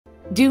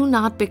Do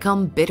not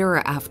become bitter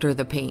after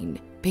the pain.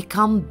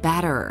 Become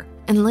better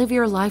and live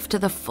your life to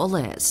the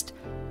fullest.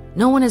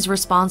 No one is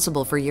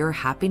responsible for your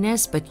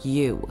happiness but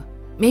you.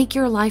 Make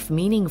your life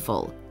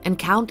meaningful and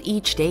count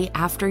each day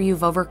after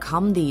you've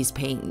overcome these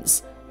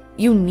pains.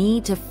 You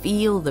need to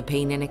feel the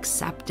pain and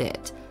accept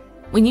it.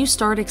 When you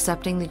start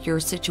accepting that your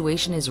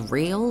situation is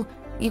real,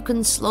 you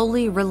can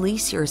slowly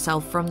release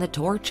yourself from the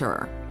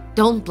torture.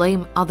 Don't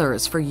blame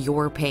others for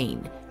your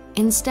pain.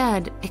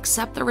 Instead,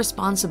 accept the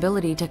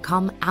responsibility to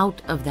come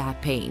out of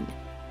that pain.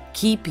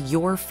 Keep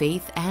your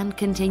faith and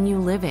continue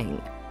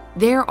living.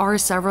 There are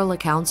several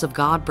accounts of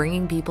God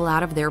bringing people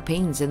out of their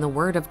pains in the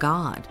Word of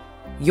God.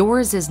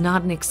 Yours is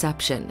not an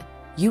exception.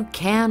 You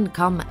can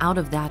come out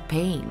of that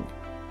pain.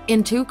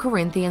 In 2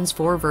 Corinthians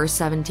 4 verse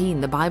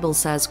 17, the Bible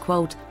says,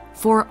 quote,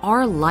 "For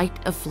our light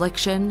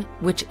affliction,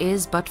 which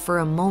is but for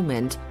a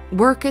moment,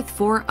 worketh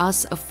for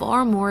us a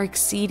far more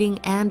exceeding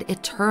and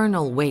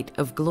eternal weight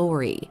of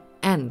glory."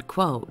 End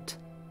quote.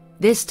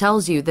 This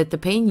tells you that the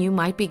pain you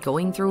might be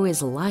going through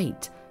is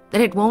light,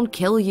 that it won't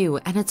kill you,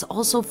 and it's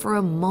also for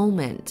a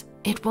moment.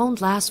 It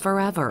won't last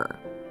forever.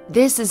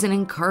 This is an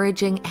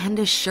encouraging and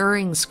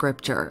assuring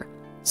scripture,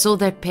 so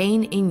that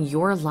pain in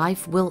your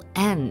life will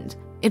end.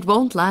 It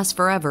won't last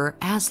forever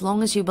as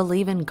long as you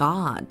believe in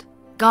God.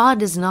 God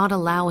does not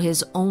allow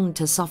His own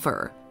to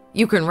suffer.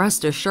 You can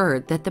rest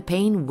assured that the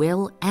pain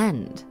will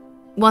end.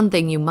 One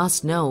thing you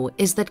must know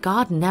is that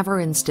God never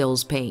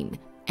instills pain,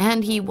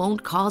 and He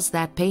won't cause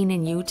that pain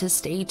in you to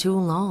stay too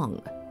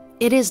long.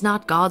 It is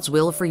not God's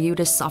will for you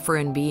to suffer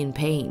and be in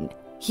pain.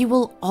 He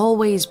will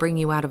always bring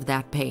you out of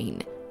that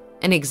pain.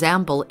 An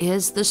example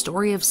is the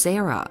story of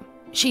Sarah.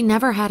 She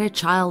never had a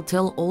child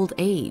till old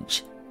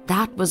age.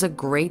 That was a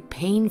great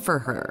pain for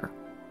her.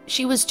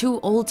 She was too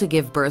old to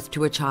give birth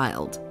to a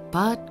child,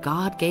 but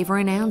God gave her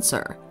an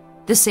answer.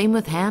 The same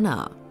with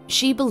Hannah.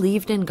 She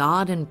believed in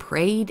God and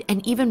prayed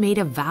and even made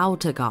a vow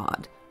to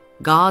God.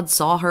 God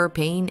saw her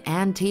pain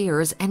and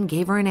tears and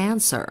gave her an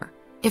answer.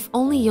 If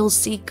only you'll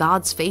seek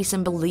God's face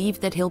and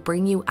believe that He'll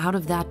bring you out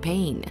of that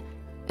pain.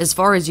 As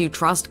far as you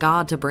trust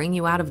God to bring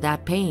you out of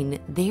that pain,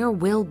 there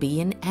will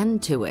be an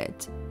end to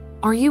it.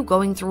 Are you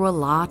going through a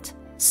lot?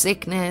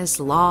 Sickness,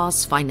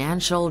 loss,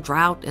 financial,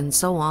 drought, and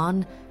so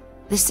on?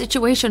 This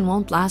situation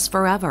won't last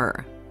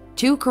forever.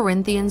 2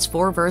 Corinthians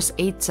 4 verse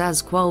 8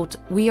 says, quote,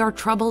 "We are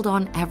troubled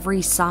on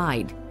every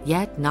side,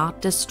 yet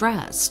not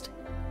distressed.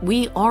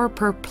 We are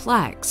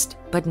perplexed,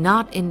 but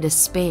not in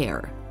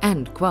despair."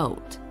 End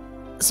quote.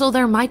 So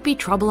there might be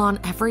trouble on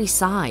every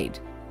side.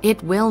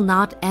 It will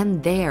not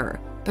end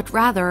there, but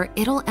rather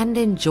it'll end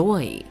in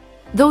joy.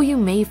 Though you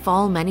may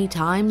fall many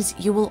times,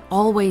 you will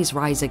always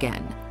rise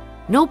again.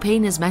 No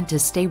pain is meant to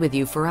stay with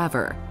you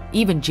forever.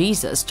 Even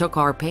Jesus took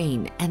our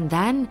pain, and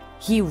then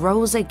He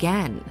rose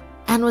again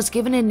and was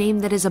given a name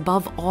that is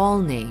above all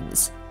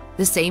names.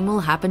 The same will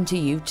happen to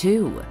you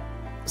too.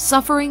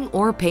 Suffering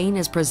or pain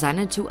is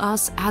presented to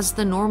us as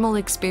the normal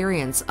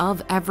experience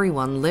of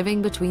everyone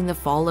living between the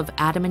fall of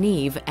Adam and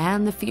Eve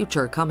and the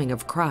future coming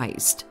of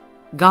Christ.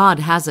 God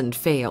hasn't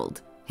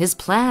failed. His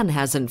plan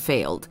hasn't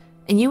failed,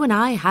 and you and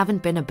I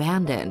haven't been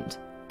abandoned.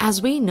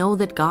 As we know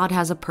that God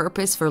has a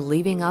purpose for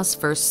leaving us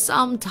for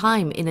some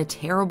time in a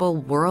terrible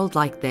world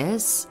like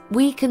this,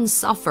 we can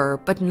suffer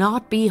but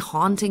not be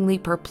hauntingly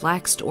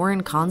perplexed or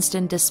in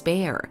constant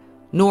despair,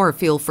 nor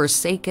feel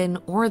forsaken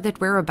or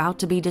that we're about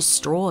to be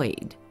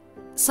destroyed.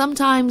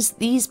 Sometimes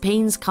these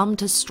pains come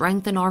to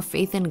strengthen our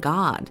faith in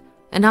God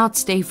and not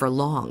stay for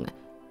long.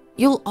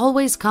 You'll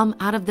always come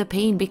out of the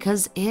pain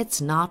because it's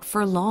not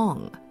for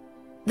long.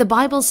 The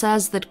Bible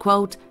says that,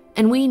 quote,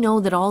 "And we know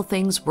that all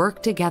things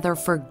work together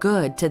for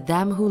good to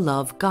them who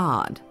love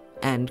God."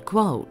 End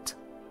quote.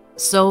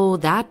 So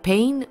that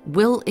pain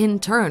will in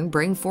turn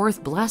bring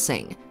forth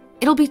blessing.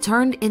 It'll be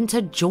turned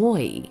into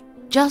joy.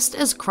 Just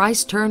as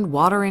Christ turned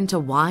water into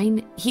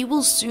wine, He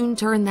will soon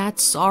turn that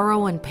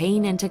sorrow and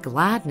pain into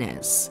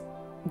gladness.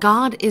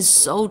 God is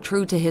so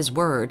true to His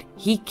word,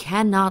 He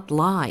cannot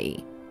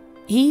lie.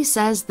 He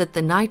says that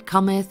the night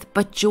cometh,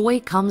 but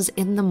joy comes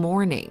in the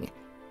morning.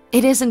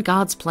 It isn't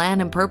God's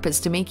plan and purpose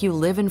to make you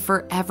live in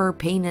forever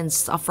pain and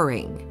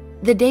suffering.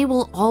 The day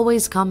will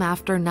always come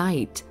after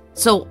night,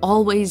 so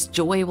always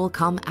joy will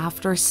come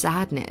after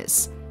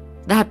sadness.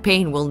 That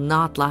pain will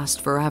not last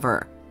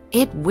forever.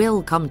 It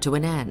will come to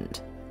an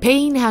end.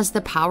 Pain has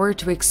the power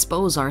to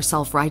expose our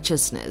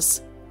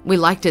self-righteousness. We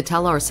like to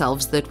tell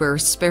ourselves that we're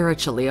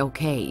spiritually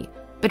okay,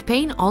 but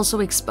pain also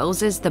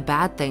exposes the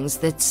bad things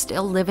that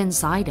still live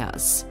inside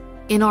us.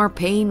 In our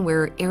pain,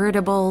 we're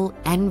irritable,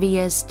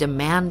 envious,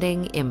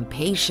 demanding,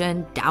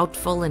 impatient,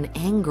 doubtful, and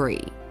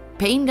angry.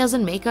 Pain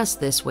doesn't make us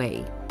this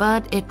way,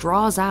 but it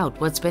draws out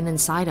what's been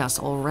inside us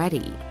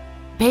already.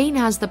 Pain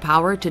has the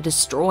power to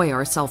destroy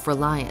our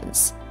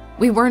self-reliance.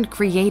 We weren't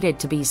created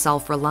to be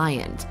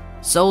self-reliant,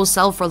 so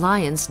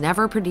self-reliance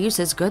never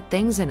produces good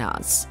things in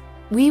us.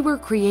 We were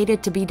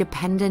created to be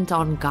dependent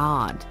on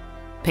God.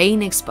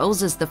 Pain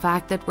exposes the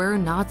fact that we're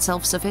not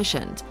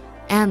self-sufficient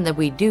and that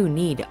we do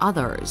need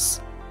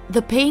others.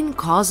 The pain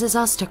causes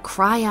us to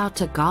cry out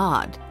to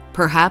God.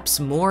 perhaps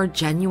more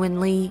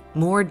genuinely,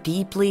 more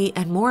deeply,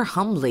 and more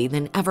humbly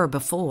than ever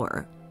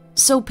before.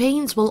 So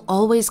pains will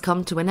always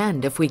come to an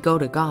end if we go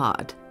to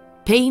God.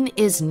 Pain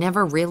is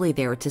never really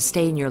there to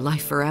stay in your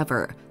life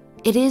forever.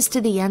 It is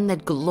to the end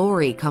that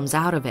glory comes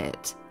out of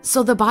it.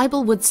 So the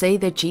Bible would say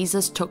that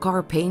Jesus took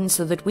our pain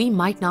so that we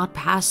might not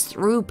pass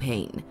through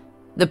pain.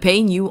 The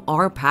pain you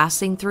are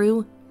passing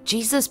through,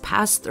 Jesus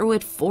passed through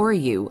it for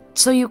you,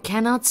 so you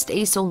cannot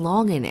stay so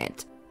long in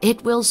it.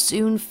 It will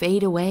soon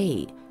fade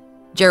away.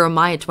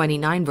 Jeremiah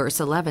 29 verse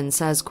 11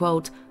 says,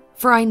 quote,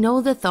 "For I know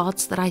the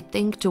thoughts that I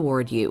think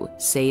toward you,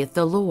 saith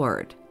the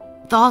Lord,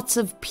 thoughts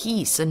of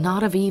peace and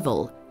not of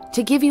evil,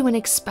 to give you an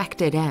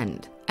expected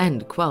end."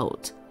 End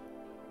quote.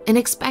 An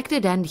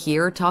expected end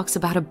here talks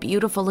about a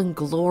beautiful and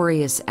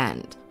glorious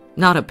end,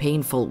 not a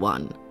painful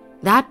one.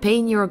 That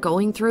pain you're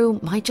going through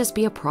might just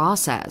be a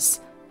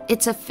process.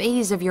 It's a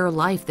phase of your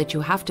life that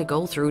you have to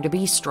go through to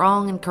be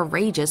strong and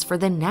courageous for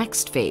the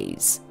next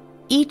phase.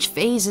 Each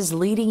phase is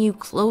leading you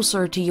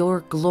closer to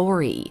your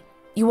glory.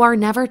 You are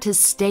never to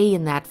stay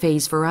in that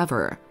phase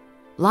forever.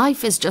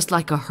 Life is just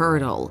like a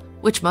hurdle,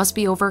 which must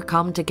be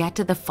overcome to get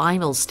to the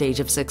final stage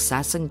of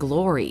success and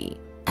glory.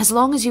 As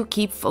long as you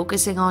keep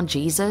focusing on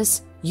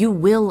Jesus, you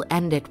will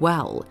end it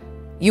well.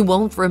 You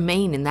won't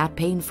remain in that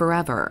pain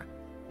forever.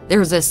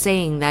 There's a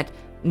saying that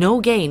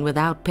no gain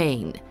without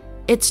pain.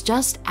 It's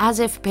just as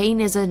if pain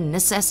is a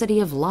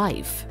necessity of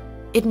life.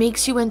 It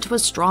makes you into a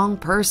strong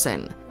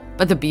person.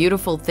 But the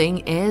beautiful thing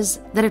is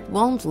that it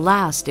won't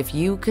last if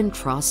you can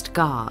trust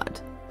God.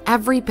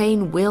 Every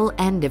pain will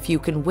end if you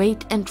can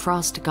wait and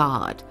trust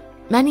God.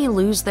 Many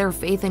lose their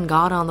faith in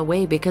God on the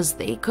way because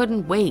they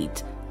couldn't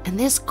wait, and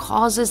this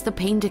causes the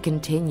pain to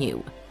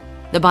continue.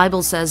 The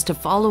Bible says to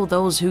follow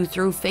those who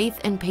through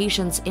faith and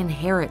patience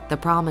inherit the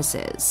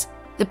promises.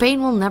 The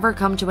pain will never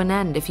come to an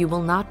end if you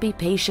will not be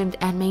patient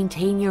and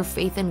maintain your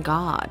faith in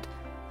God.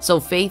 So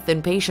faith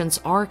and patience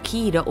are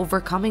key to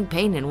overcoming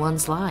pain in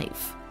one's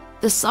life.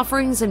 The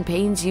sufferings and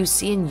pains you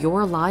see in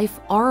your life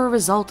are a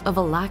result of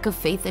a lack of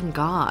faith in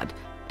God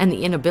and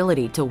the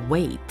inability to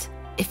wait.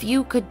 If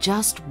you could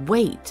just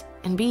wait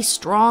and be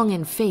strong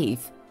in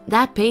faith,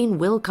 that pain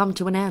will come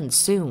to an end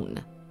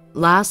soon.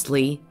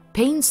 Lastly,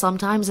 pain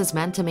sometimes is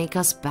meant to make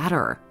us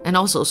better and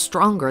also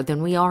stronger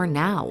than we are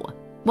now.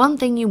 One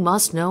thing you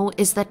must know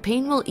is that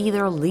pain will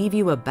either leave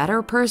you a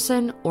better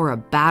person or a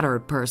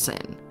battered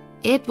person.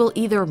 It will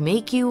either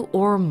make you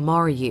or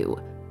mar you.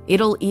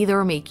 It'll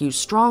either make you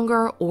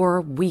stronger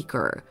or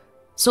weaker.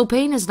 So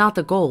pain is not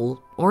the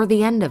goal or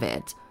the end of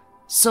it.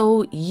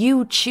 So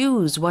you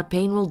choose what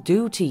pain will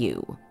do to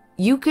you.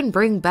 You can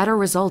bring better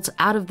results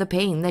out of the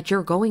pain that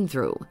you're going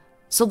through.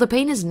 So the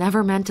pain is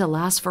never meant to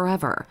last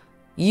forever.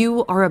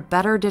 You are a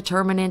better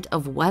determinant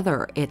of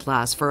whether it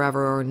lasts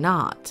forever or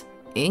not.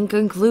 In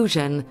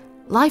conclusion,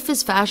 life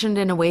is fashioned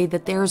in a way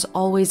that there's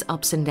always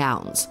ups and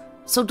downs.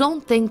 So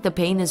don't think the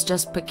pain is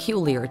just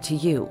peculiar to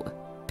you.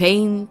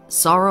 Pain,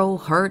 sorrow,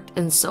 hurt,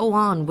 and so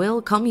on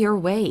will come your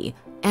way,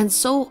 and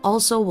so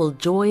also will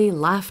joy,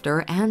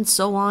 laughter, and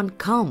so on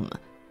come.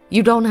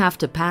 You don't have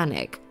to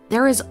panic.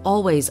 There is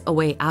always a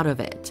way out of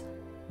it.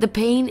 The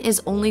pain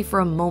is only for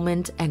a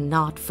moment and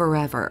not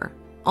forever.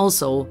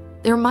 Also,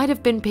 there might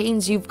have been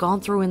pains you've gone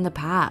through in the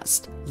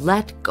past.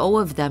 Let go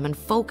of them and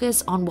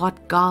focus on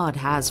what God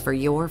has for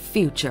your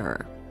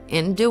future.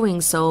 In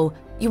doing so,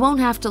 you won't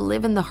have to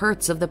live in the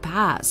hurts of the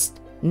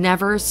past.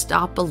 Never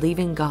stop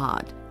believing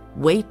God.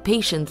 Wait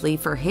patiently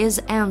for His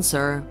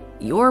answer.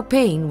 Your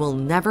pain will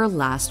never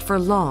last for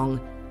long.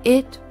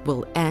 It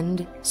will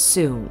end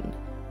soon.